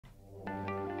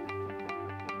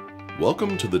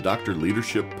Welcome to the Dr.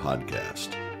 Leadership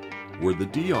Podcast, where the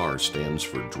DR stands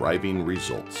for Driving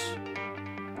Results.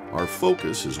 Our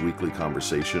focus is weekly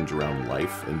conversations around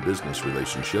life and business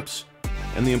relationships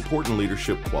and the important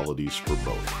leadership qualities for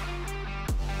both.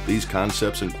 These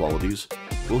concepts and qualities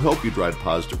will help you drive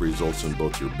positive results in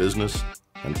both your business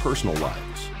and personal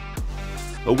lives.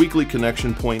 A weekly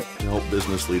connection point to help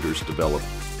business leaders develop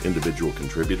individual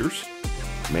contributors,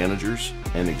 managers,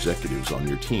 and executives on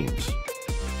your teams.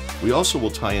 We also will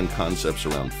tie in concepts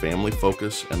around family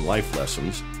focus and life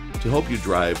lessons to help you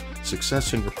drive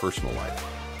success in your personal life.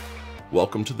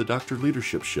 Welcome to the Dr.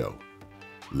 Leadership Show.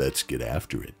 Let's get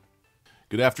after it.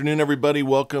 Good afternoon, everybody.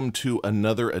 Welcome to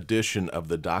another edition of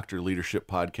the Dr. Leadership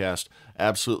Podcast.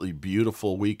 Absolutely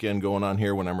beautiful weekend going on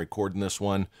here when I'm recording this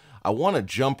one. I want to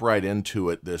jump right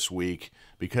into it this week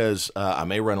because I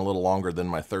may run a little longer than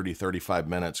my 35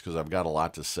 minutes because I've got a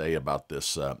lot to say about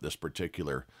this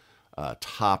particular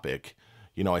topic.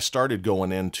 You know, I started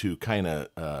going into kind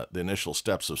of the initial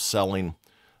steps of selling,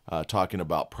 talking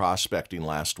about prospecting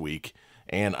last week,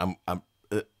 and I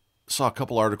saw a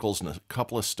couple articles and a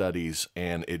couple of studies,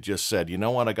 and it just said, you know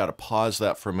what, I got to pause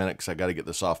that for a minute because I got to get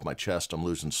this off my chest. I'm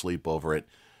losing sleep over it.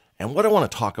 And what I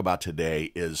want to talk about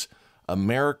today is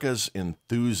America's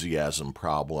enthusiasm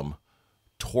problem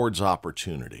towards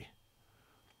opportunity.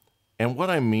 And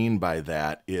what I mean by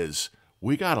that is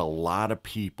we got a lot of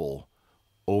people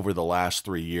over the last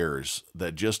 3 years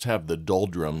that just have the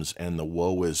doldrums and the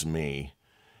woe is me.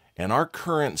 And our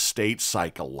current state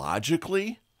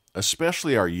psychologically,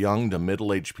 especially our young to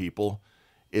middle-aged people,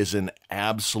 is in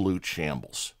absolute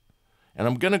shambles. And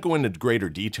I'm going to go into greater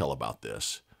detail about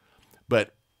this,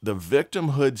 but the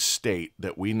victimhood state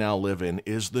that we now live in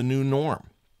is the new norm.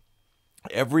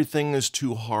 Everything is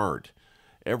too hard.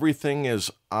 Everything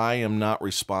is, I am not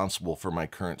responsible for my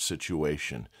current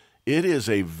situation. It is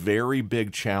a very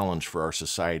big challenge for our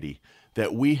society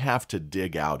that we have to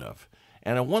dig out of.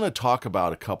 And I want to talk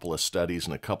about a couple of studies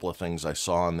and a couple of things I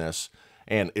saw on this.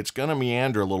 And it's going to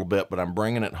meander a little bit, but I'm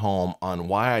bringing it home on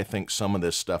why I think some of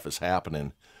this stuff is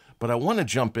happening. But I want to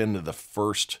jump into the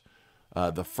first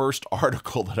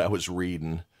article that I was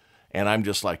reading, and I'm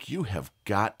just like, you have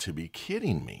got to be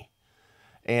kidding me.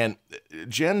 And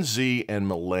Gen Z and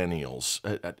millennials,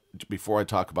 before I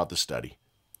talk about the study,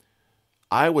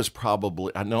 I was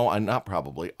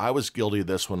guilty of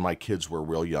this when my kids were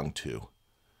real young too.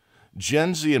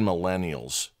 Gen Z and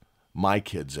millennials, my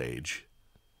kids' age,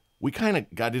 we kind of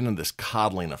got into this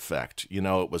coddling effect. You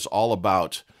know, it was all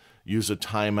about use a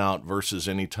timeout versus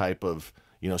any type of,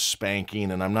 spanking.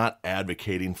 And I'm not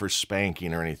advocating for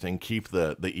spanking or anything. Keep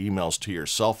the emails to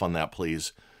yourself on that,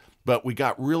 please. But we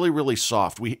got really, really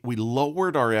soft. We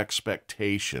lowered our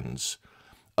expectations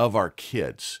of our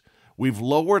kids. We've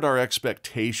lowered our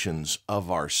expectations of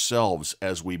ourselves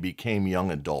as we became young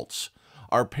adults.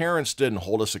 Our parents didn't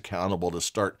hold us accountable to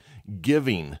start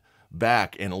giving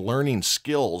back and learning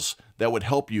skills that would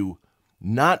help you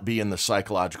not be in the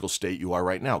psychological state you are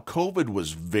right now. COVID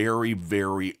was very,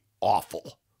 very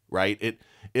awful, right? It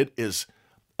is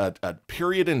a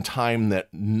period in time that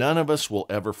none of us will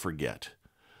ever forget.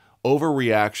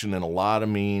 Overreaction in a lot of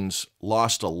means,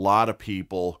 lost a lot of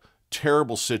people,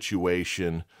 terrible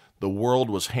situation. The world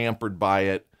was hampered by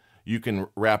it. You can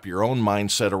wrap your own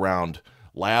mindset around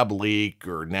lab leak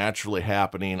or naturally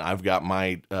happening. I've got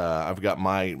my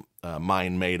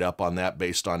mind made up on that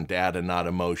based on data, not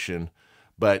emotion.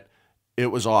 But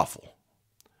it was awful.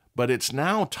 But it's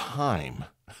now time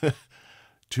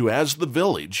to, as the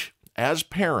village, as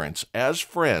parents, as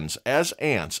friends, as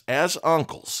aunts, as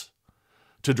uncles,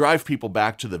 to drive people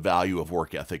back to the value of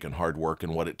work ethic and hard work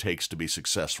and what it takes to be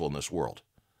successful in this world.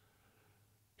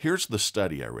 Here's the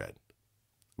study I read.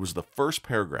 It was the first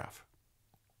paragraph.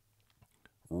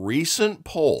 Recent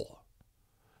poll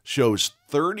shows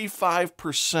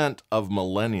 35% of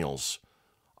millennials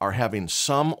are having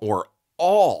some or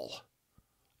all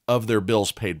of their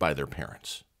bills paid by their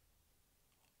parents.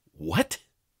 What?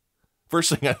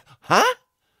 First thing,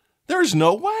 There's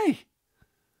no way.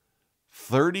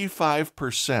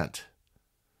 35%.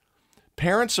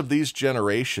 Parents of these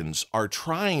generations are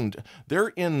they're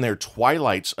in their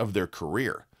twilights of their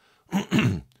career.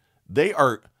 They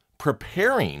are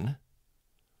preparing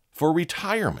for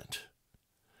retirement.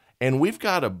 And we've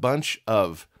got a bunch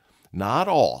of, not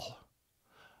all,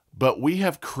 but we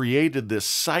have created this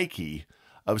psyche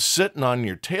of sitting on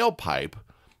your tailpipe,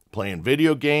 playing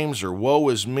video games or woe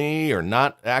is me or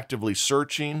not actively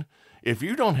searching. If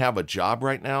you don't have a job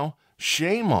right now,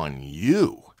 shame on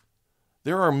you.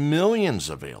 There are millions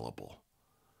available.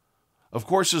 Of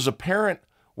course, as a parent,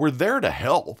 we're there to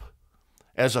help.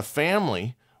 As a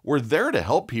family, We're there to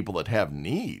help people that have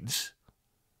needs.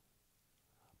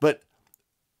 But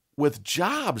with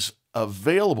jobs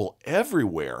available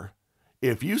everywhere,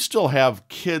 if you still have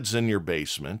kids in your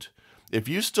basement, if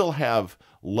you still have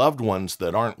loved ones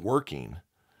that aren't working,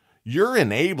 you're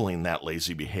enabling that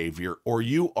lazy behavior or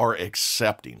you are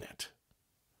accepting it.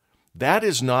 That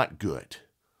is not good.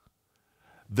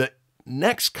 The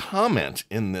next comment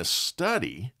in this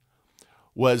study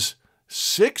was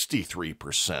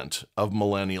 63% of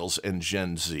millennials and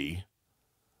Gen Z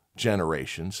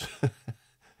generations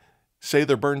say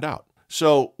they're burned out.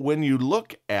 So when you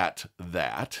look at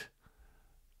that,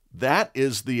 that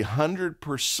is the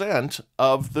 100%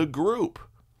 of the group.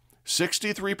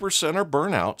 63% are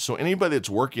burnout. So anybody that's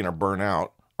working are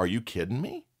burnout. Are you kidding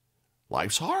me?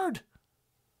 Life's hard.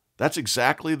 That's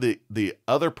exactly the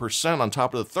other percent on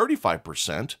top of the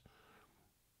 35%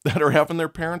 that are having their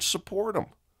parents support them.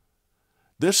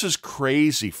 This is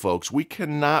crazy, folks. We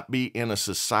cannot be in a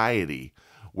society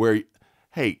where,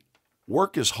 hey,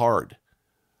 work is hard.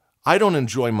 I don't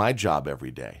enjoy my job every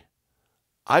day.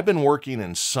 I've been working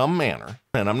in some manner,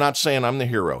 and I'm not saying I'm the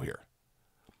hero here,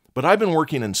 but I've been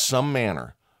working in some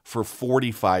manner for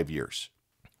 45 years.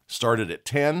 Started at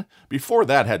 10. Before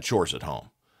that, had chores at home.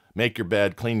 Make your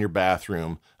bed, clean your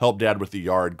bathroom, help dad with the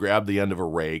yard, grab the end of a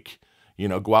rake,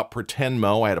 go out, pretend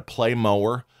mow. I had a play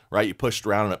mower, right? You pushed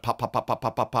around and it pop, pop, pop, pop,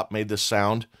 pop, pop, pop, made this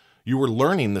sound. You were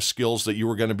learning the skills that you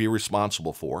were going to be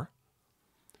responsible for.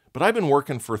 But I've been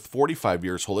working for 45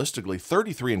 years holistically,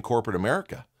 33 in corporate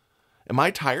America. Am I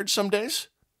tired some days?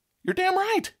 You're damn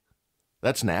right.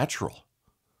 That's natural.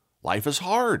 Life is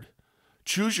hard.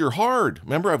 Choose your hard.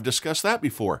 Remember, I've discussed that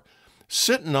before.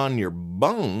 Sitting on your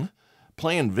bung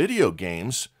playing video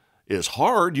games is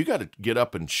hard. You got to get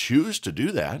up and choose to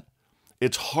do that.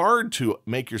 It's hard to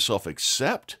make yourself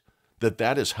accept that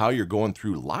that is how you're going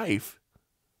through life.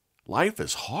 Life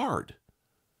is hard.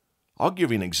 I'll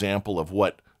give you an example of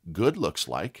what good looks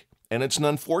like, and it's an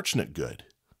unfortunate good.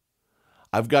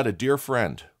 I've got a dear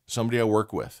friend, somebody I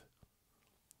work with.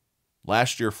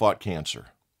 Last year fought cancer.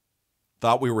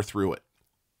 Thought we were through it.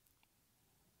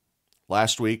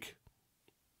 Last week,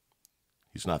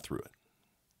 he's not through it.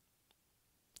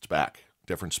 It's back,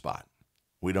 different spot.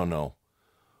 We don't know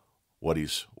what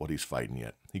he's fighting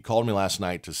yet. He called me last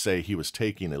night to say he was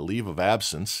taking a leave of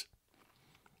absence,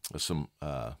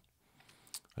 a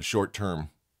short-term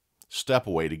step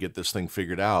away to get this thing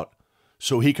figured out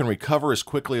so he can recover as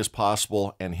quickly as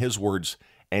possible, and his words,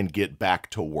 and get back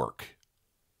to work.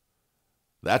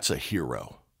 That's a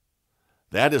hero.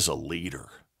 That is a leader.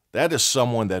 That is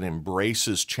someone that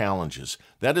embraces challenges.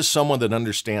 That is someone that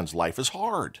understands life is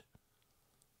hard.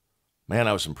 Man,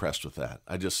 I was impressed with that.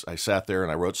 I sat there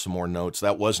and I wrote some more notes.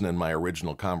 That wasn't in my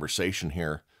original conversation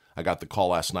here. I got the call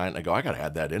last night and I go, I got to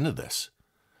add that into this.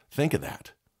 Think of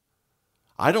that.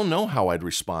 I don't know how I'd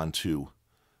respond to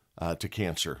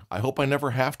cancer. I hope I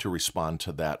never have to respond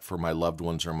to that for my loved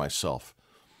ones or myself.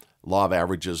 Law of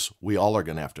averages, we all are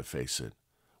going to have to face it.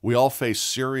 We all face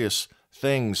serious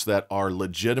things that are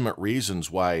legitimate reasons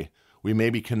why we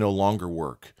maybe can no longer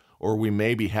work, or we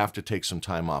maybe have to take some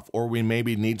time off, or we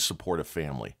maybe need support of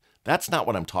family. That's not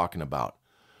what I'm talking about.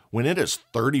 When it is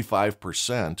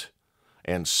 35%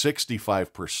 and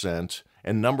 65%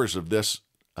 and numbers of this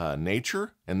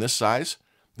nature and this size,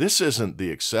 this isn't the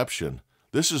exception.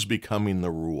 This is becoming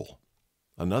the rule.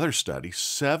 Another study,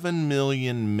 7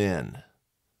 million men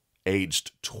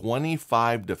aged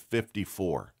 25 to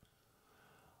 54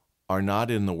 are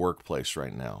not in the workplace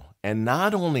right now. And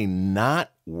not only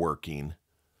not working,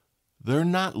 they're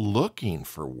not looking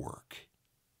for work.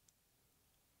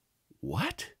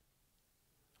 What?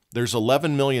 There's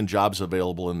 11 million jobs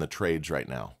available in the trades right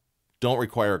now. Don't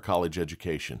require a college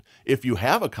education. If you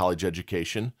have a college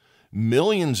education,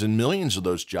 millions and millions of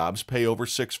those jobs pay over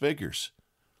 6 figures.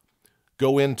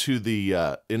 Go into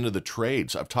the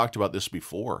trades. I've talked about this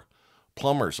before.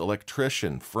 Plumbers,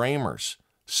 electrician, framers,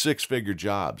 6-figure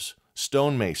jobs.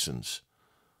 Stonemasons,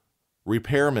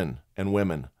 repairmen and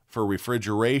women for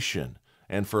refrigeration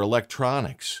and for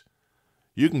electronics.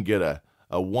 You can get a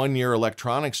 1-year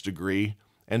electronics degree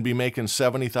and be making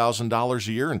 $70,000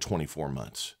 a year in 24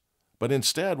 months. But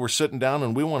instead, we're sitting down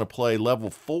and we want to play level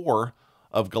 4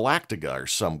 of Galactica or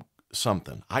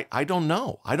something. I don't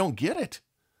know. I don't get it.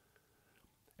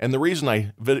 And the reason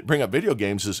I bring up video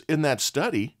games is in that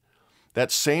study,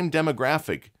 that same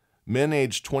demographic, men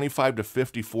aged 25 to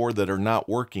 54 that are not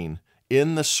working,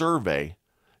 in the survey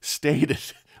stated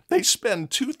they spend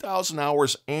 2,000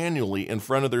 hours annually in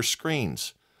front of their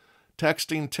screens,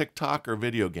 texting, TikTok, or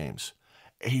video games.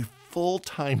 A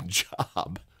full-time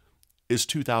job is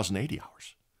 2,080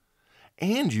 hours.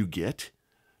 And you get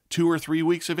 2 or 3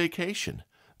 weeks of vacation.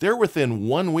 They're within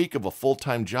 1 week of a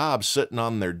full-time job sitting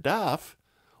on their duff.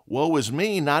 Woe is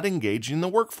me, not engaging the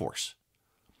workforce.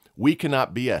 We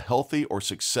cannot be a healthy or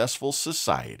successful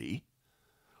society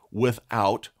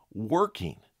without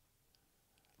working.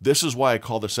 This is why I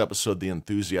call this episode the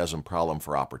enthusiasm problem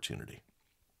for opportunity.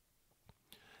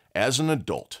 As an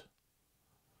adult,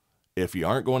 if you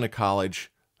aren't going to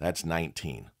college, that's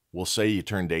 19. We'll say you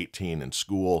turned 18 in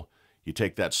school. You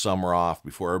take that summer off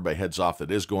before everybody heads off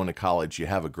that is going to college. You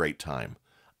have a great time.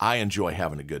 I enjoy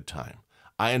having a good time.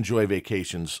 I enjoy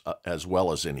vacations as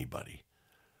well as anybody.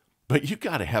 But you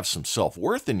got to have some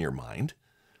self-worth in your mind.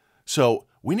 So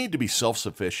we need to be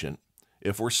self-sufficient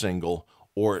if we're single,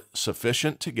 or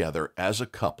sufficient together as a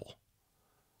couple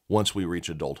once we reach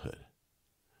adulthood.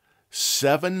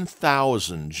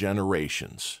 7,000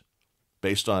 generations,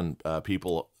 based on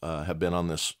people have been on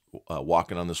this,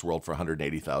 walking on this world for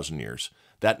 180,000 years.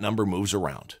 That number moves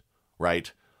around,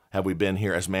 right? Have we been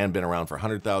here, has man been around for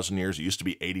 100,000 years? It used to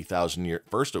be 80,000 years.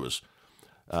 First it was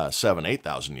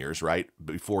 8,000 years, right?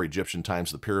 Before Egyptian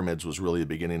times, the pyramids was really the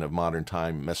beginning of modern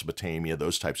time, Mesopotamia,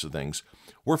 those types of things.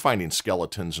 We're finding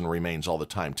skeletons and remains all the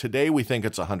time. Today, we think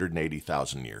it's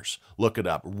 180,000 years. Look it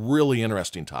up. Really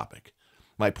interesting topic.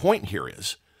 My point here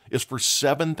is for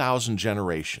 7,000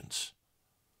 generations,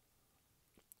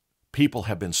 people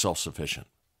have been self-sufficient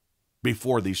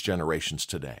before these generations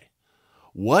today.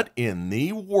 What in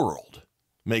the world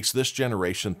makes this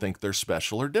generation think they're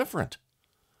special or different?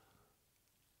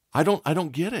 I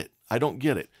don't get it. I don't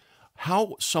get it.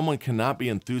 How someone cannot be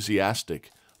enthusiastic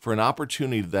for an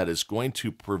opportunity that is going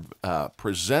to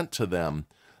present to them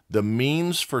the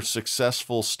means for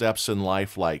successful steps in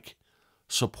life, like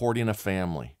supporting a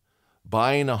family,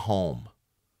 buying a home,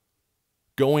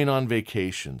 going on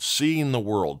vacation, seeing the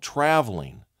world,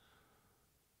 traveling.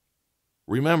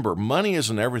 Remember, money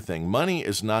isn't everything. Money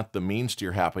is not the means to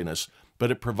your happiness,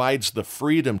 but it provides the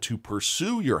freedom to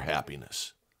pursue your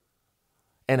happiness.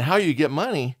 And how you get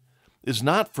money is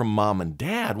not from mom and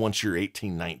dad once you're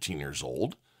 18, 19 years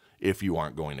old, if you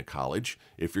aren't going to college.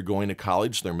 If you're going to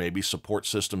college, there may be support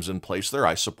systems in place there.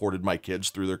 I supported my kids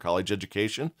through their college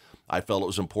education. I felt it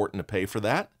was important to pay for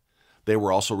that. They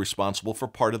were also responsible for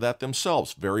part of that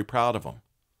themselves. Very proud of them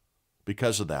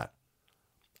because of that.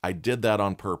 I did that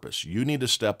on purpose. You need to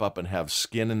step up and have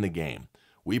skin in the game.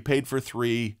 We paid for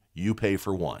 3, you pay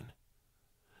for 1.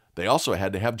 They also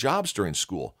had to have jobs during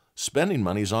school. Spending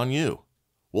money's on you.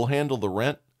 We'll handle the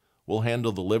rent. We'll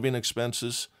handle the living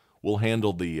expenses. We'll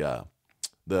handle the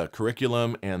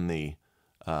curriculum and the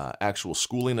actual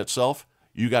schooling itself.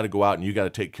 You got to go out and you got to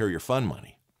take care of your fun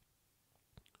money.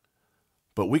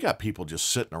 But we got people just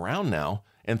sitting around now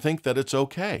and think that it's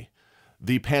okay.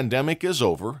 The pandemic is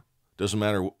over. Doesn't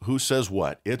matter who says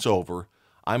what. It's over.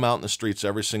 I'm out in the streets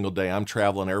every single day. I'm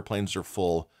traveling. Airplanes are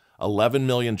full. 11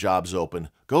 million jobs open.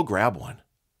 Go grab one.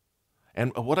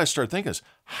 And what I started thinking is,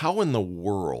 how in the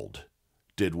world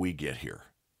did we get here?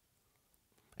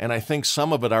 And I think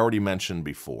some of it I already mentioned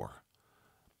before.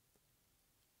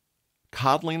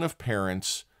 Coddling of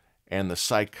parents and the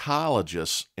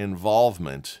psychologist's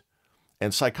involvement,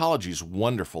 and psychology is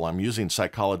wonderful. I'm using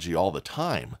psychology all the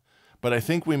time, but I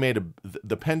think we made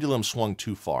the pendulum swung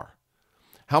too far.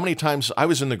 How many times, I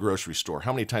was in the grocery store,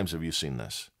 how many times have you seen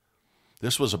this?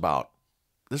 This was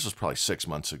probably 6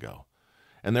 months ago.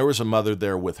 And there was a mother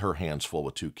there with her hands full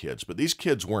with 2 kids. But these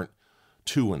kids weren't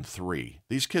 2 and 3.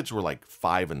 These kids were like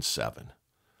 5 and 7.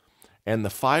 And the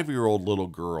 5-year-old little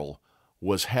girl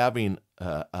was having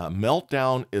a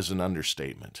meltdown is an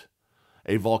understatement.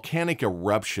 A volcanic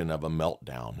eruption of a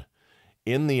meltdown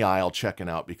in the aisle checking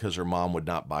out because her mom would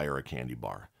not buy her a candy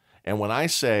bar. And when I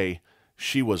say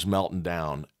she was melting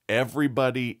down,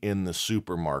 everybody in the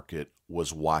supermarket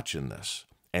was watching this.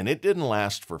 And it didn't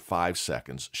last for 5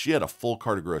 seconds. She had a full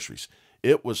cart of groceries.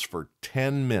 It was for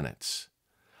 10 minutes.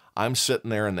 I'm sitting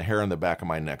there and the hair on the back of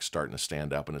my neck starting to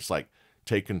stand up. And it's like,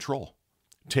 take control.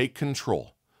 Take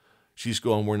control. She's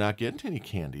going, we're not getting any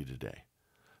candy today.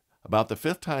 About the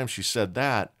 5th time she said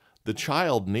that, the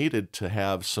child needed to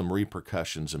have some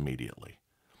repercussions immediately.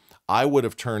 I would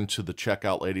have turned to the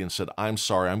checkout lady and said, I'm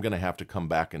sorry, I'm going to have to come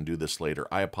back and do this later.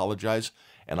 I apologize.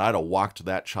 And I'd have walked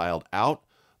that child out,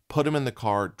 put him in the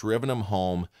car, driven him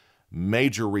home,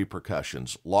 major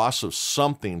repercussions, loss of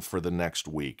something for the next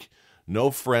week, no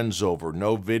friends over,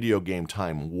 no video game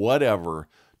time, whatever,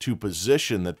 to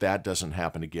position that doesn't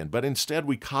happen again. But instead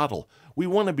we coddle. We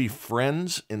want to be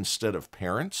friends instead of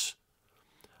parents.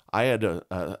 I had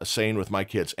a saying with my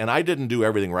kids, and I didn't do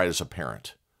everything right as a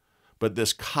parent, but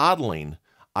this coddling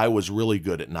I was really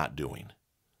good at not doing.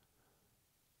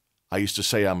 I used to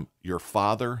say, I'm your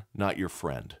father, not your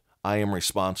friend. I am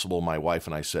responsible, my wife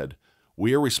and I said,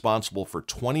 we are responsible for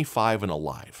 25 and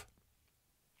alive.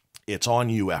 It's on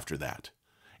you after that.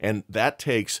 And that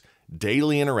takes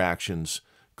daily interactions,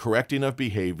 correcting of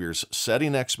behaviors,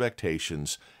 setting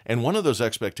expectations. And one of those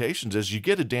expectations is you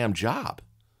get a damn job.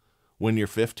 When you're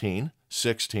 15,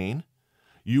 16,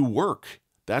 you work.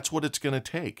 That's what it's going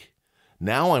to take.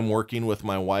 Now I'm working with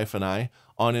my wife and I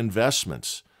on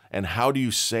investments and how do you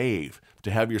save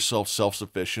to have yourself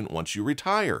self-sufficient once you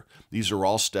retire. These are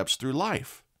all steps through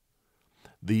life.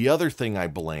 The other thing I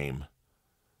blame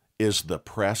is the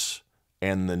press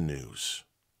and the news.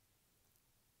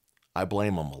 I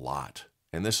blame them a lot,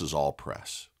 and this is all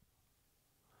press.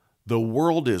 The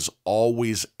world is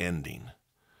always ending.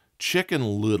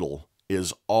 Chicken Little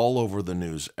is all over the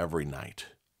news every night.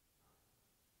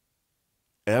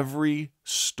 Every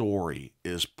story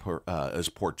is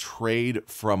portrayed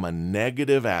from a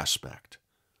negative aspect.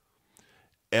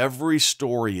 Every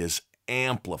story is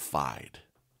amplified.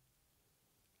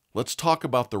 Let's talk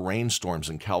about the rainstorms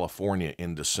in California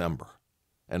in December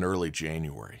and early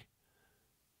January.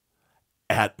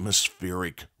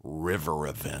 Atmospheric river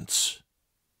events.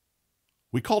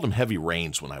 We called them heavy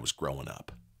rains when I was growing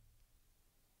up.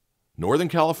 Northern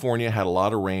California had a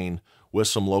lot of rain with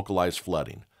some localized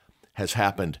flooding. Has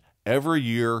happened every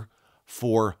year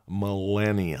for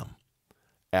millennium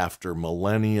after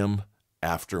millennium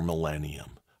after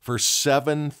millennium. For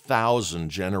 7,000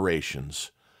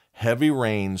 generations, heavy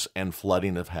rains and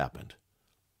flooding have happened.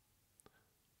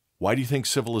 Why do you think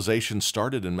civilization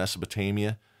started in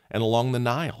Mesopotamia and along the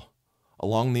Nile,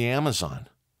 along the Amazon,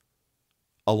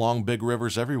 along big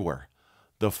rivers everywhere?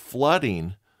 The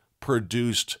flooding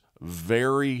produced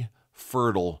very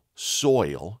fertile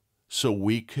soil so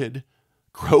we could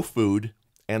grow food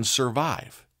and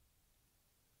survive.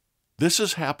 This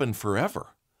has happened forever.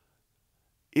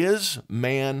 Is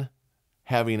man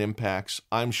having impacts?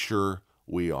 I'm sure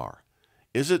we are.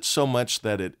 Is it so much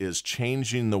that it is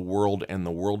changing the world and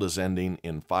the world is ending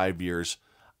in 5 years?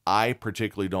 I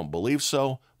particularly don't believe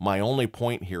so. My only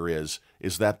point here is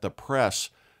that the press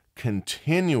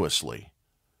continuously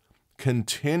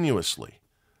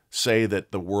say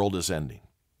that the world is ending.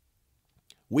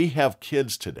 We have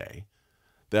kids today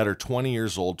that are 20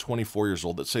 years old, 24 years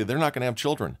old, that say they're not going to have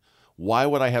children. Why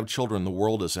would I have children? The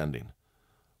world is ending.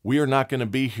 We are not going to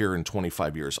be here in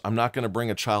 25 years. I'm not going to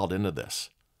bring a child into this.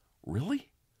 Really?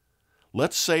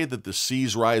 Let's say that the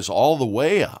seas rise all the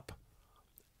way up.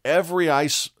 Every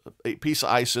piece of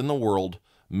ice in the world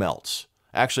melts.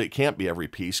 Actually, it can't be every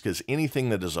piece because anything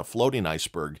that is a floating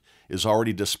iceberg is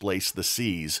already displaced the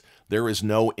seas. There is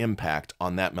no impact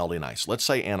on that melting ice. Let's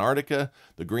say Antarctica,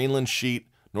 the Greenland sheet,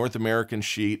 North American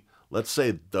sheet, let's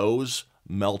say those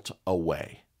melt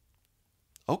away.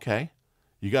 Okay,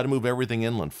 you got to move everything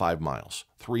inland 5 miles,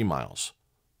 3 miles.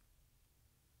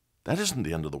 That isn't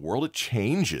the end of the world. It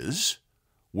changes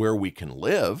where we can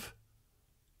live.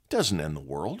 It doesn't end the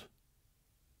world.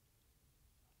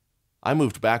 I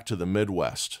moved back to the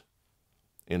Midwest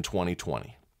in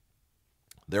 2020.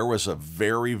 There was a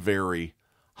very, very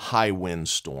high wind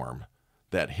storm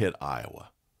that hit Iowa.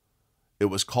 It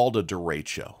was called a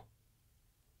derecho.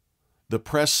 The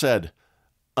press said,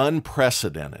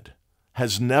 unprecedented,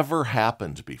 has never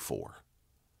happened before.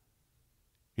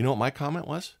 You know what my comment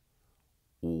was?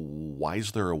 Why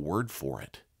is there a word for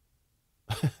it?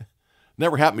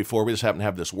 Never happened before. We just happen to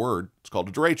have this word. It's called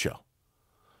a derecho.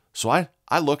 So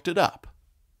I looked it up.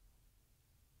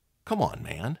 Come on,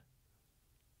 man.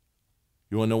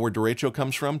 You want to know where derecho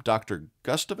comes from? Dr.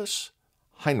 Gustavus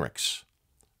Heinrichs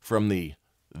from the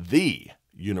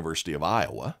University of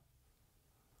Iowa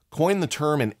coined the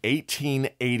term in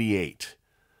 1888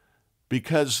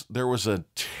 because there was a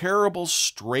terrible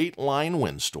straight line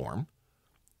windstorm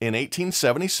in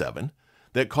 1877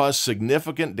 that caused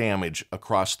significant damage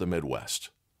across the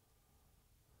Midwest.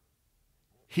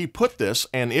 He put this,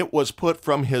 and it was put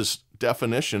from his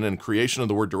definition and creation of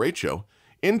the word derecho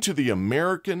into the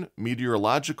American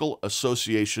Meteorological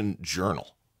Association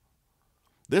Journal.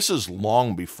 This is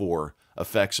long before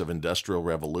effects of Industrial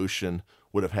Revolution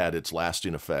would have had its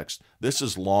lasting effects. This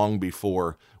is long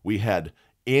before we had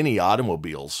any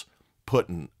automobiles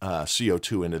putting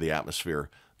CO2 into the atmosphere.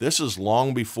 This is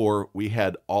long before we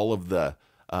had all of the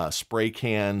spray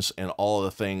cans and all of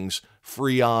the things,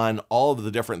 Freon, all of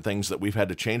the different things that we've had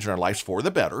to change in our lives for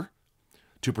the better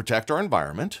to protect our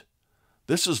environment.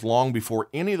 This is long before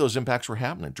any of those impacts were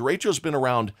happening. Derecho's been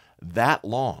around that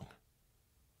long.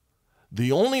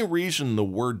 The only reason the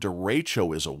word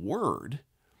derecho is a word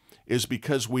is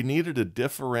because we needed a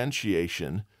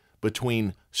differentiation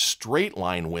between straight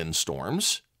line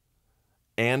windstorms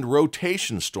and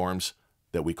rotation storms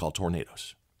that we call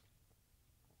tornadoes.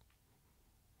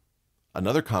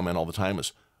 Another comment all the time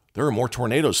is, there are more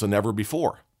tornadoes than ever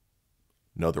before.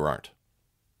 No, there aren't.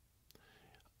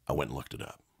 I went and looked it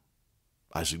up.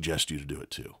 I suggest you to do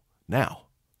it too. Now,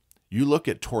 you look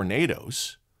at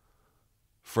tornadoes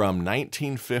from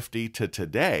 1950 to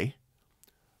today,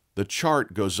 the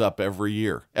chart goes up every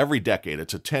year, every decade.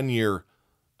 It's a 10-year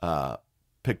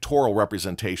pictorial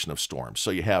representation of storms.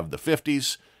 So you have the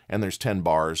 50s, and there's 10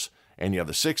 bars, and you have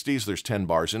the 60s, there's 10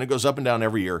 bars, and it goes up and down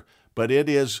every year, but it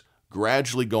is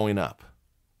gradually going up.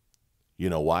 You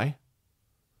know why?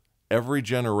 Every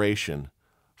generation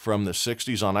from the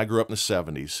 60s on, I grew up in the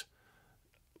 70s,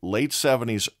 late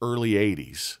 70s, early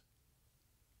 80s,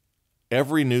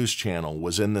 every news channel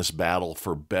was in this battle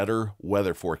for better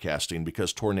weather forecasting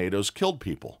because tornadoes killed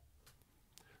people.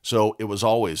 So it was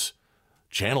always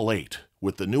Channel 8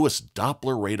 with the newest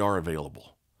Doppler radar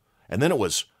available. And then it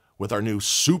was with our new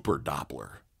Super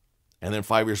Doppler. And then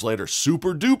 5 years later,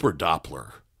 Super Duper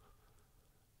Doppler.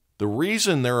 The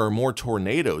reason there are more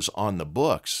tornadoes on the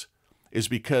books is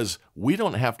because we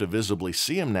don't have to visibly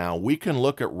see them now. We can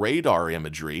look at radar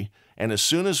imagery, and as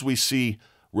soon as we see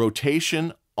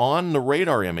rotation on the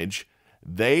radar image,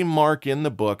 they mark in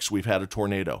the books we've had a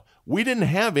tornado. We didn't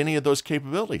have any of those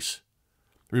capabilities.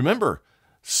 Remember,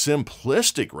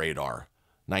 simplistic radar,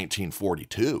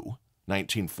 1942,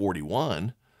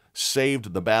 1941,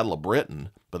 saved the Battle of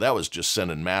Britain, but that was just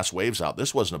sending mass waves out.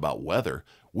 This wasn't about weather.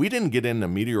 We didn't get into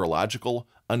meteorological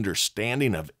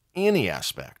understanding of any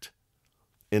aspect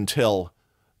until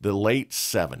the late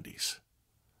 70s.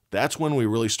 That's when we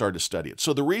really started to study it.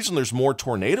 So the reason there's more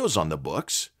tornadoes on the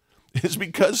books is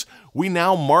because we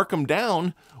now mark them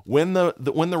down when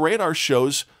the radar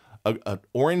shows a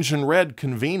orange and red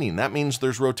convening. That means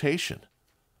there's rotation.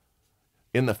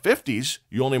 In the 50s,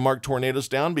 you only marked tornadoes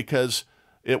down because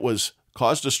it was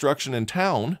caused destruction in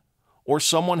town, or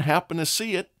someone happened to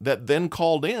see it that then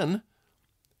called in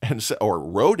and or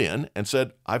wrote in and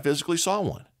said, I physically saw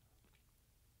one.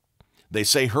 They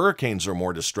say hurricanes are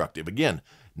more destructive. Again,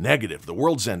 negative. The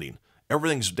world's ending.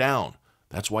 Everything's down.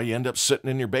 That's why you end up sitting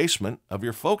in your basement of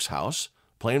your folks' house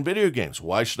playing video games.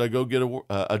 Why should I go get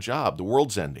a job? The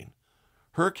world's ending.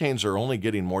 Hurricanes are only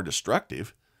getting more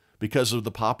destructive because of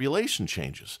the population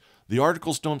changes. The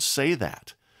articles don't say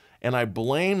that. And I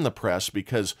blame the press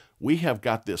because we have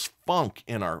got this funk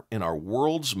in our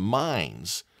world's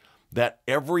minds that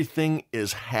everything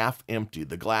is half empty.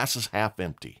 The glass is half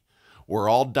empty. We're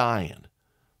all dying.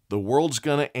 The world's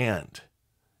going to end.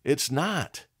 It's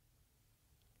not.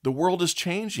 The world is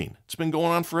changing. It's been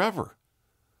going on forever.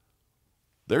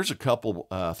 There's a couple,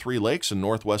 3 lakes in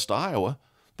northwest Iowa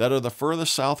that are the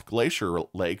furthest south glacier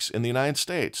lakes in the United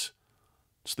States.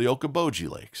 It's the Okoboji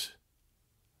Lakes.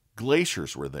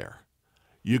 Glaciers were there.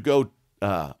 You go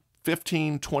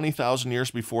 15, 20,000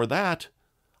 years before that,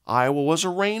 Iowa was a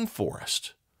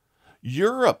rainforest.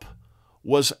 Europe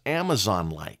was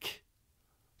Amazon-like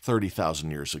 30,000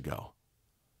 years ago.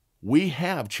 We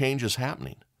have changes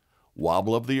happening.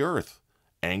 Wobble of the earth,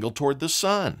 angle toward the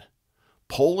sun,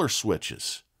 polar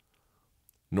switches,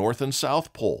 north and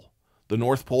south pole. The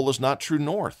North Pole is not true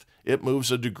north. It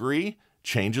moves a degree,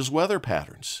 changes weather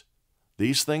patterns.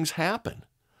 These things happen.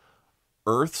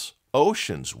 Earth's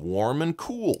oceans, warm and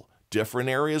cool. Different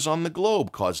areas on the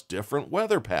globe cause different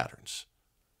weather patterns.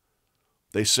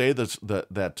 They say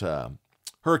that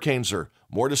hurricanes are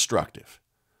more destructive.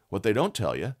 What they don't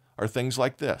tell you are things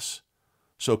like this.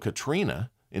 So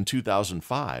Katrina in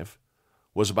 2005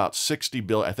 was about 60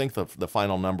 billion. I think the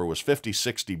final number was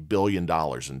 60 billion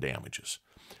dollars in damages.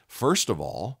 First of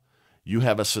all, you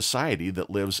have a society that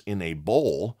lives in a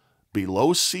bowl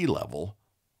below sea level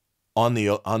on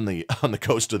the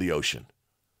coast of the ocean,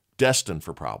 destined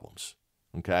for problems.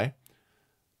 Okay?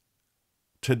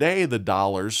 Today, the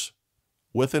dollars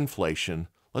with inflation,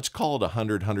 let's call it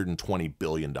 $120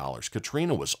 billion.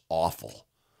 Katrina was awful.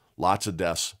 Lots of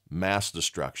deaths, mass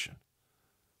destruction.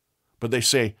 But they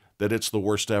say that it's the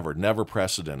worst ever, never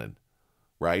precedented,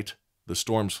 right? The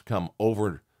storms come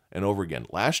over and over again.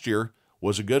 Last year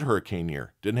was a good hurricane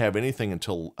year. Didn't have anything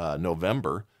until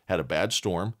November, had a bad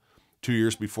storm. 2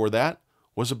 years before that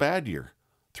was a bad year.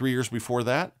 3 years before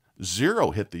that,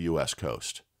 0 hit the U.S.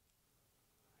 coast.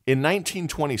 In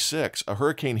 1926, a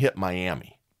hurricane hit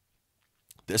Miami.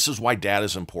 This is why data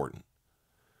is important.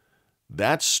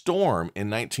 That storm in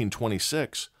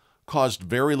 1926 caused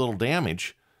very little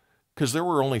damage because there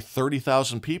were only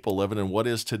 30,000 people living in what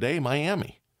is today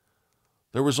Miami.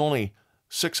 There was only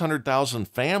 600,000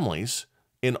 families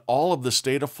in all of the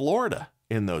state of Florida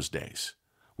in those days.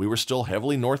 We were still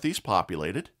heavily northeast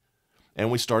populated,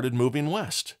 and we started moving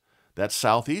west. That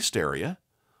southeast area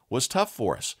was tough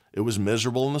for us. It was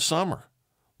miserable in the summer.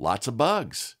 Lots of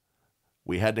bugs.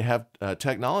 We had to have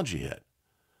technology hit.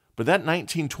 But that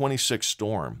 1926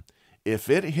 storm, if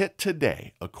it hit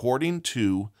today, according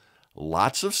to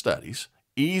lots of studies,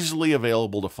 easily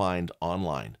available to find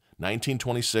online,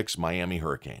 1926 Miami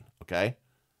hurricane, okay?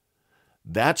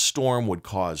 That storm would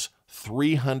cause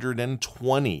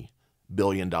 $320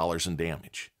 billion in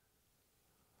damage.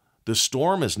 The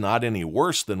storm is not any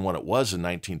worse than what it was in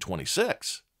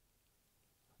 1926.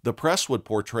 The press would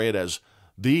portray it as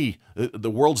the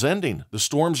world's ending. The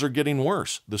storms are getting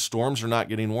worse. The storms are not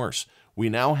getting worse. We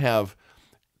now have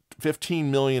 15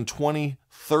 million, 20,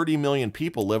 30 million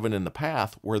people living in the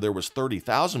path where there was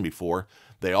 30,000 before.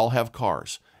 They all have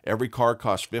cars. Every car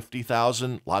costs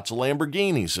 $50,000. Lots of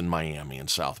Lamborghinis in Miami and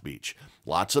South Beach.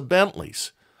 Lots of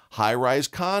Bentleys. High-rise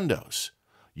condos.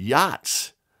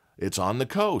 Yachts. It's on the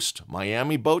coast.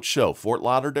 Miami Boat Show. Fort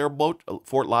Lauderdale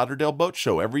Boat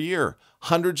Show every year.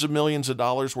 Hundreds of millions of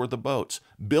dollars worth of boats.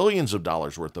 Billions of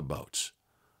dollars worth of boats.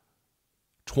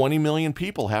 20 million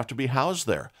people have to be housed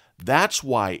there. That's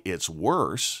why it's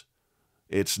worse.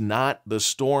 It's not the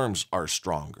storms are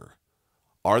stronger.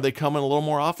 Are they coming a little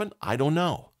more often? I don't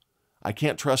know. I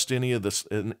can't trust any of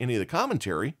the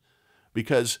commentary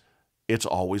because it's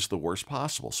always the worst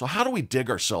possible. So how do we dig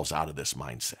ourselves out of this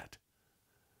mindset?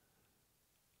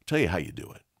 I'll tell you how you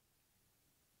do it.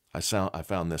 I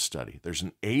found this study. There's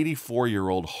an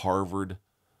 84-year-old Harvard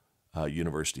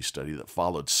University study that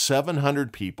followed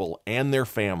 700 people and their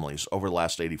families over the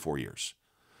last 84 years.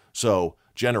 So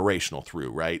generational through,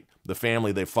 right? The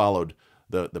family they followed,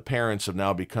 the parents have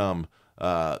now become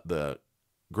the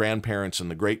grandparents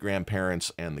and the great-grandparents,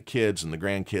 and the kids and the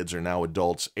grandkids are now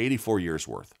adults, 84 years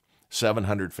worth,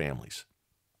 700 families.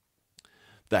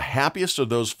 The happiest of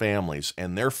those families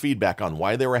and their feedback on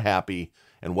why they were happy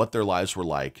and what their lives were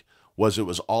like was it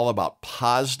was all about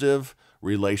positive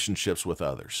relationships with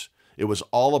others. It was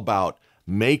all about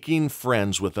making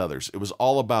friends with others. It was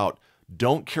all about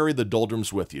don't carry the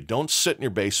doldrums with you. Don't sit in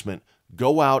your basement.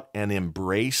 Go out and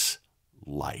embrace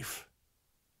life.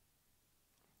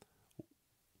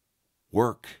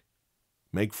 Work.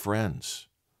 Make friends.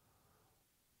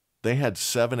 They had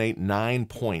 7, 8, 9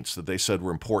 points that they said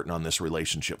were important on this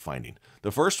relationship finding.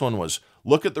 The first one was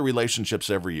look at the relationships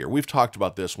every year. We've talked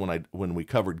about this when we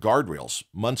covered guardrails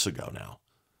months ago now.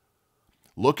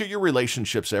 Look at your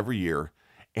relationships every year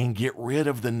and get rid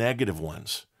of the negative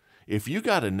ones. If you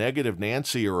got a negative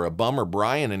Nancy or a bummer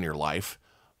Brian in your life,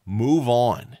 move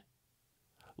on.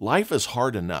 Life is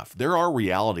hard enough. There are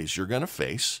realities you're going to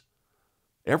face.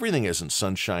 Everything isn't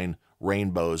sunshine,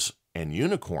 rainbows, and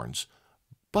unicorns,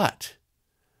 but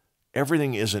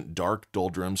everything isn't dark,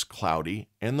 doldrums, cloudy,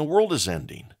 and the world is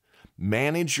ending.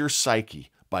 Manage your psyche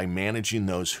by managing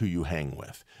those who you hang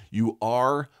with. You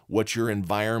are what your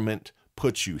environment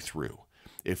puts you through.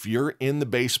 If you're in the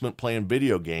basement playing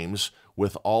video games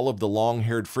with all of the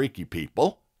long-haired freaky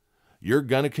people, you're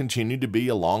going to continue to be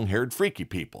a long-haired freaky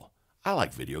people. I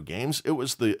like video games.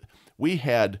 We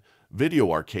had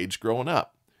video arcades growing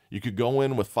up. You could go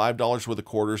in with $5 worth of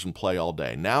quarters and play all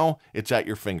day. Now it's at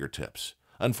your fingertips.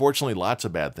 Unfortunately, lots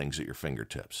of bad things at your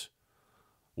fingertips.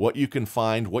 What you can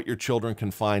find, what your children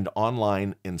can find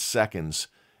online in seconds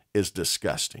is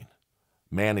disgusting.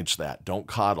 Manage that. Don't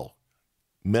coddle.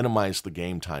 Minimize the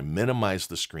game time. Minimize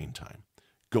the screen time.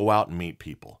 Go out and meet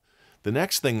people. The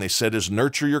next thing they said is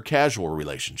nurture your casual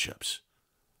relationships.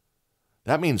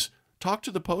 That means talk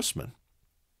to the postman.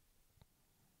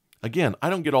 Again, I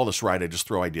don't get all this right. I just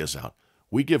throw ideas out.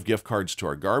 We give gift cards to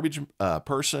our garbage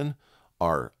person,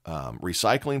 our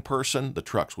recycling person, the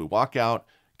trucks. We walk out,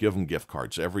 give them gift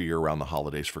cards every year around the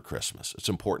holidays for Christmas. It's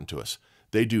important to us.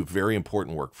 They do very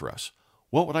important work for us.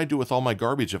 What would I do with all my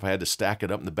garbage if I had to stack it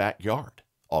up in the backyard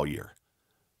all year?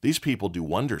 These people do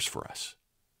wonders for us.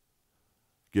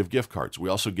 Give gift cards. We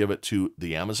also give it to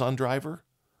the Amazon driver,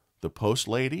 the post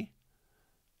lady,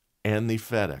 and the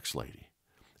FedEx lady.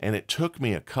 And it took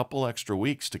me a couple extra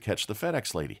weeks to catch the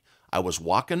FedEx lady. I was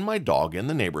walking my dog in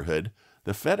the neighborhood.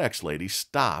 The FedEx lady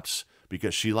stops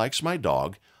because she likes my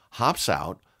dog, hops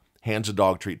out, hands a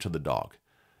dog treat to the dog.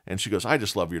 And she goes, I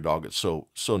just love your dog. It's so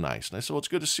nice. And I said, well, it's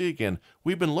good to see you again.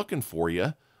 We've been looking for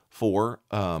you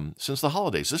since the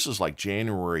holidays. This is like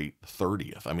January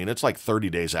 30th. I mean, it's like 30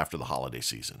 days after the holiday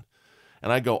season.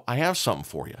 And I go, I have something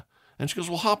for you. And she goes,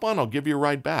 well, hop on. I'll give you a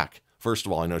ride back. First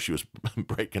of all, I know she was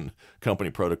breaking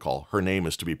company protocol. Her name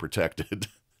is to be protected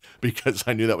because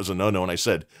I knew that was a no-no. And I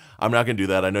said, I'm not going to do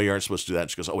that. I know you aren't supposed to do that.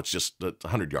 And she goes, oh, it's just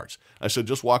 100 yards. I said,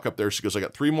 just walk up there. She goes, I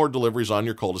got 3 more deliveries on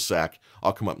your cul-de-sac.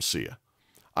 I'll come up and see you.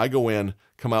 I go in,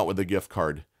 come out with a gift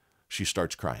card. She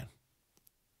starts crying.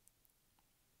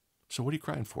 So what are you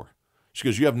crying for? She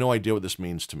goes, you have no idea what this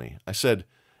means to me. I said,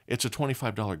 it's a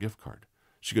 $25 gift card.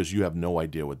 She goes, you have no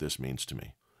idea what this means to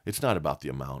me. It's not about the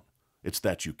amount. It's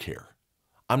that you care.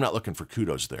 I'm not looking for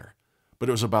kudos there, but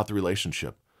it was about the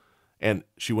relationship. And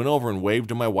she went over and waved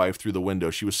to my wife through the window.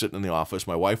 She was sitting in the office.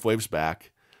 My wife waves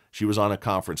back. She was on a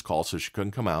conference call, so she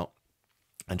couldn't come out.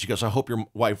 And she goes, I hope your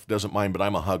wife doesn't mind, but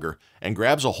I'm a hugger, and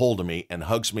grabs a hold of me and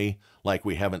hugs me like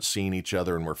we haven't seen each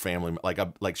other and we're family,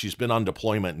 like she's been on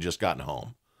deployment and just gotten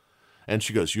home. And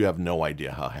she goes, you have no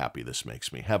idea how happy this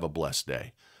makes me. Have a blessed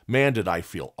day. Man, did I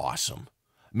feel awesome.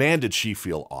 Man, did she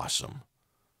feel awesome.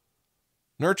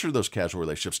 Nurture those casual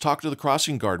relationships. Talk to the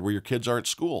crossing guard where your kids are at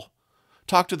school.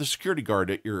 Talk to the security guard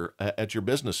at your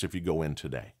business if you go in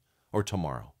today or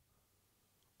tomorrow.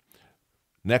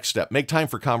 Next step, make time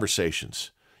for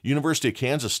conversations. University of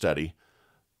Kansas study,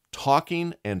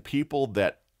 talking and people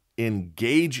that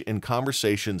engage in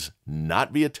conversations,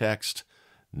 not via text,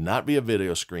 not via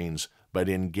video screens, but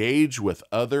engage with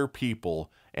other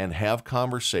people and have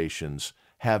conversations,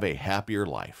 have a happier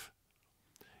life.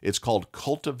 It's called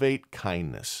cultivate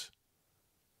kindness.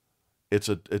 It's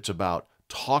about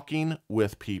talking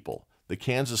with people. The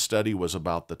Kansas study was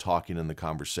about the talking and the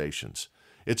conversations.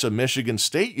 It's a Michigan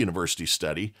State University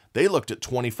study. They looked at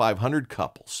 2,500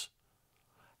 couples,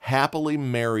 happily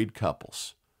married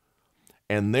couples,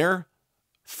 and their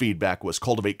feedback was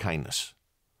cultivate kindness.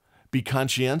 Be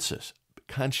conscientious,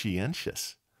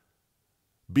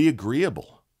 be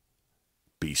agreeable,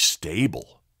 be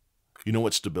stable. You know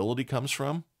what stability comes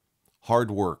from? Hard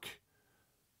work,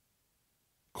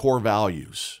 core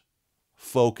values,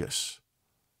 focus,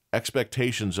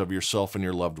 expectations of yourself and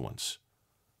your loved ones.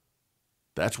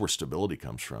 That's where stability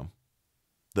comes from.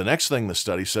 The next thing the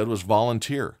study said was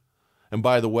volunteer. And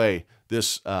by the way,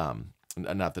 this,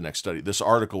 not the next study, this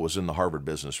article was in the Harvard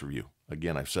Business Review.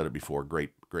 Again, I've said it before,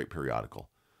 great periodical.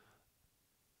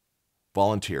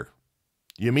 Volunteer.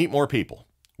 You meet more people.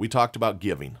 We talked about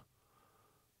giving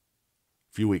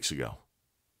a few weeks ago.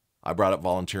 I brought up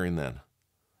volunteering then.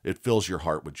 It fills your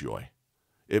heart with joy.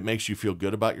 It makes you feel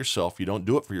good about yourself. You don't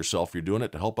do it for yourself. You're doing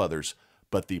it to help others.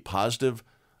 But the positive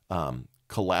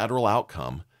collateral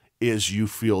outcome is you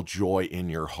feel joy in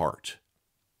your heart.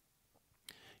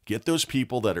 Get those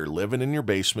people that are living in your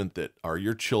basement that are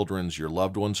your children's, your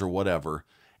loved ones, or whatever,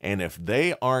 and if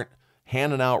they aren't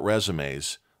handing out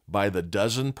resumes by the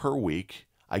dozen per week,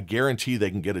 I guarantee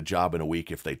they can get a job in a week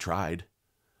if they tried.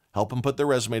 Help them put their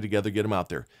resume together, get them out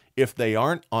there. If they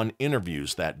aren't on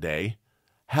interviews that day,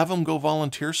 have them go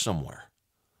volunteer somewhere.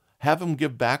 Have them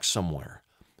give back somewhere.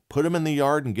 Put them in the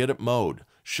yard and get it mowed.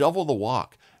 Shovel the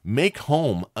walk. Make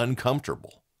home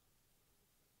uncomfortable.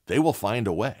 They will find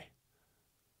a way.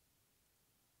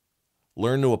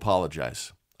 Learn to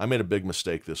apologize. I made a big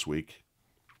mistake this week.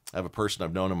 I have a person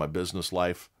I've known in my business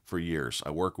life for years.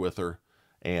 I work with her,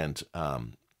 and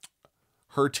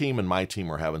her team and my team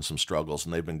are having some struggles,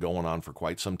 and they've been going on for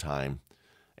quite some time,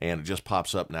 and it just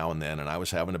pops up now and then, and I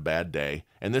was having a bad day,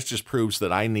 and this just proves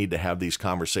that I need to have these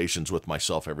conversations with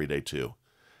myself every day too.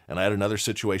 And I had another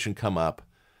situation come up,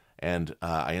 and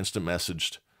I instant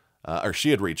messaged, or she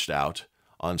had reached out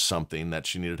on something that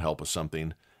she needed help with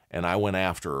something, and I went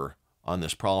after her on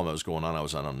this problem that was going on. I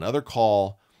was on another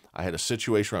call. I had a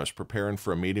situation where I was preparing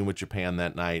for a meeting with Japan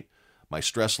that night. My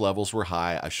stress levels were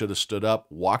high. I should have stood up,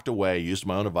 walked away, used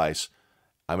my own advice.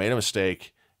 I made a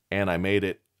mistake, and I made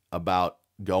it about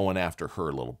going after her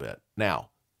a little bit. Now,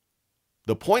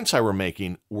 the points I were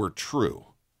making were true.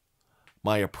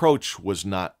 My approach was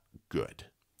not good.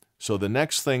 So the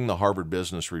next thing the Harvard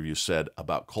Business Review said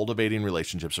about cultivating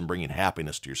relationships and bringing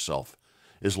happiness to yourself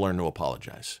is learn to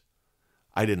apologize.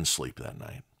 I didn't sleep that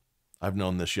night. I've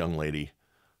known this young lady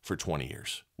for 20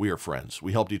 years. We are friends.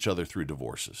 We helped each other through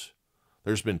divorces.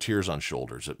 There's been tears on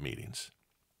shoulders at meetings.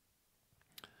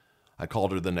 I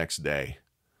called her the next day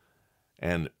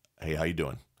and, hey, how you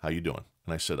doing? How you doing?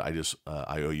 And I said,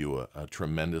 I owe you a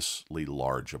tremendously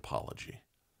large apology.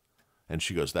 And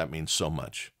she goes, that means so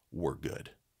much. We're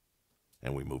good.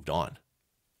 And we moved on,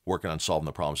 working on solving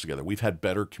the problems together. We've had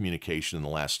better communication in the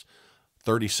last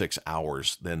 36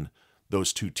 hours than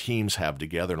those two teams have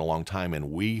together in a long time.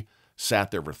 And we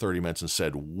sat there for 30 minutes and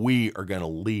said, we are going to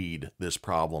lead this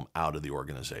problem out of the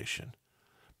organization.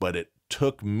 But it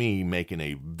took me making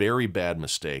a very bad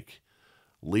mistake,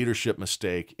 leadership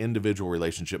mistake, individual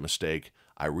relationship mistake.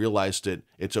 I realized it.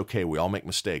 It's okay. We all make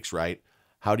mistakes, right?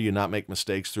 How do you not make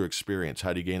mistakes? Through experience.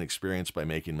 How do you gain experience? By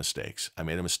making mistakes. I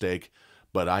made a mistake,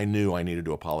 but I knew I needed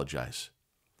to apologize.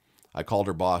 I called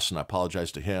her boss and I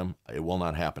apologized to him. It will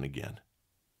not happen again.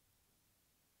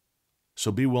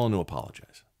 So be willing to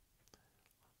apologize.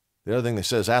 The other thing they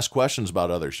say is ask questions about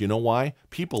others. You know why?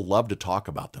 People love to talk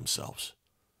about themselves.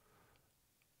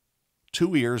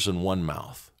 2 ears and 1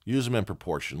 mouth. Use them in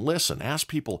proportion. Listen, ask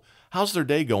people, how's their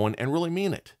day going, and really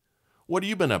mean it. What have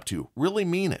you been up to? Really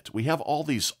mean it. We have all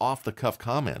these off-the-cuff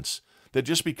comments that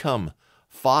just become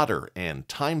fodder and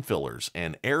time fillers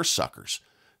and air suckers.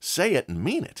 Say it and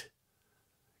mean it.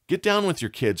 Get down with your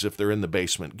kids if they're in the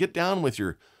basement. Get down with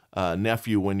your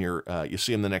nephew when you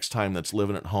see him the next time that's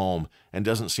living at home and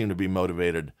doesn't seem to be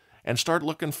motivated, and start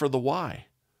looking for the why.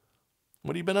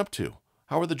 What have you been up to?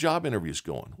 How are the job interviews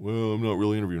going? Well, I'm not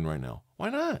really interviewing right now. Why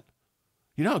not?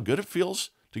 You know how good it feels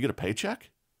to get a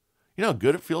paycheck? You know how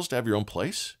good it feels to have your own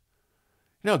place?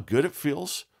 You know how good it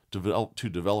feels to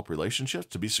develop relationships,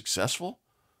 to be successful?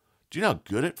 Do you know how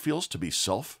good it feels to be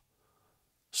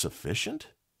self-sufficient?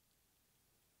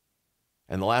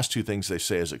 And the last two things they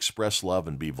say is express love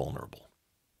and be vulnerable.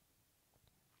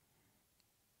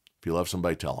 If you love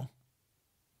somebody, tell them.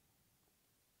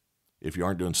 If you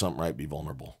aren't doing something right, be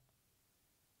vulnerable.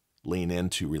 Lean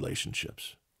into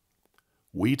relationships.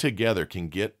 We together can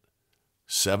get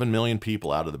 7 million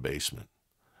people out of the basement.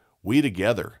 We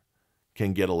together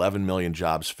can get 11 million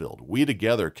jobs filled. We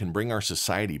together can bring our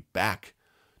society back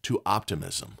to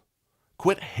optimism.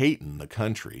 Quit hating the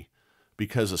country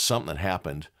because of something that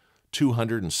happened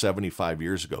 275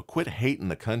 years ago. Quit hating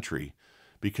the country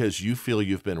because you feel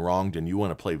you've been wronged and you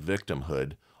want to play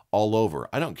victimhood all over.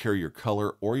 I don't care your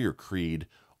color or your creed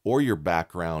or your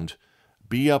background.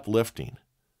 Be uplifting.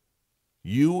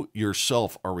 You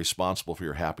yourself are responsible for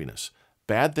your happiness.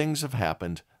 Bad things have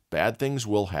happened. Bad things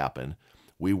will happen.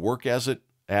 We work at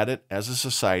it as a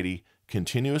society,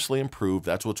 continuously improve.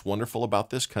 That's what's wonderful about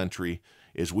this country,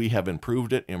 is we have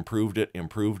improved it, improved it,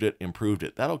 improved it, improved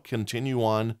it. That'll continue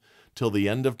on till the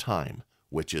end of time,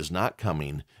 which is not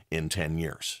coming in 10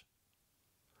 years.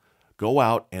 Go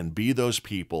out and be those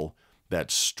people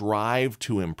that strive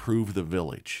to improve the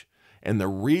village. And the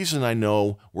reason I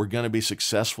know we're going to be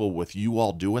successful with you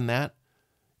all doing that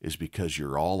is because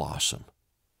you're all awesome.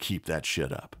 Keep that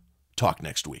shit up. Talk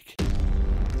next week.